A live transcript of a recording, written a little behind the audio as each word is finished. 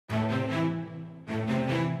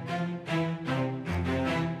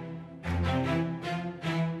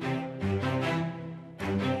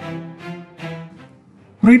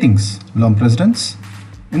Greetings, LOM Presidents.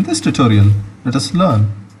 In this tutorial, let us learn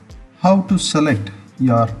how to select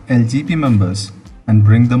your LGB members and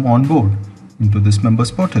bring them on board into this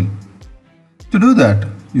members portal. To do that,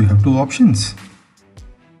 you have two options.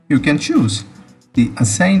 You can choose the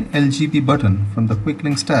Assign LGB button from the Quick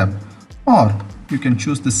Links tab, or you can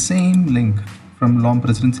choose the same link from LOM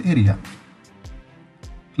Presidents area.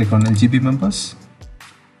 Click on LGB members.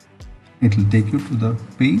 It will take you to the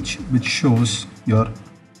page which shows your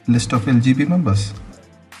list of LGB members.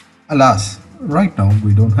 Alas, right now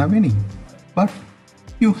we don't have any, but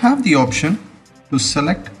you have the option to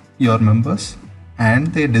select your members and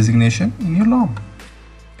their designation in your LOM.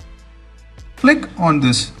 Click on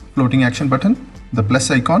this floating action button, the plus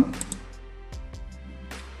icon.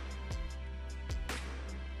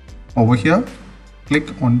 Over here,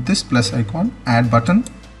 click on this plus icon, add button.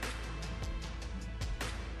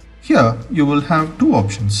 Here you will have two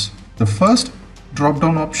options. The first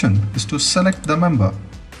drop-down option is to select the member,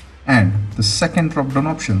 and the second drop-down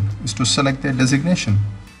option is to select their designation.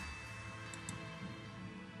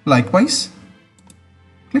 Likewise,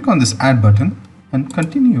 click on this add button and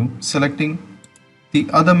continue selecting the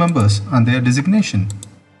other members and their designation.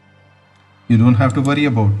 You don't have to worry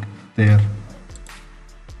about their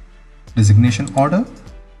designation order.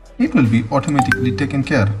 It will be automatically taken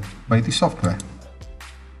care by the software.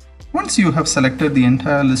 Once you have selected the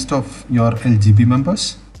entire list of your LGB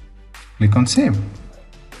members, click on Save.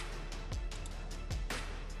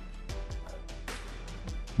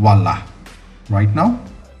 Voila! Right now,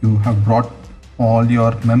 you have brought all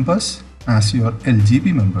your members as your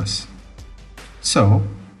LGB members. So,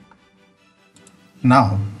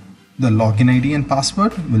 now the login ID and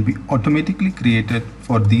password will be automatically created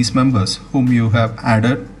for these members whom you have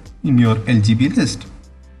added in your LGB list.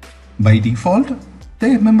 By default,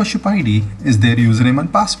 their membership ID is their username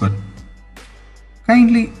and password.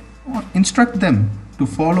 Kindly instruct them to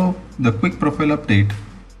follow the quick profile update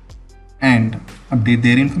and update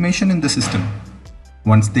their information in the system.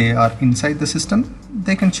 Once they are inside the system,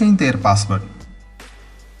 they can change their password.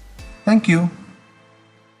 Thank you.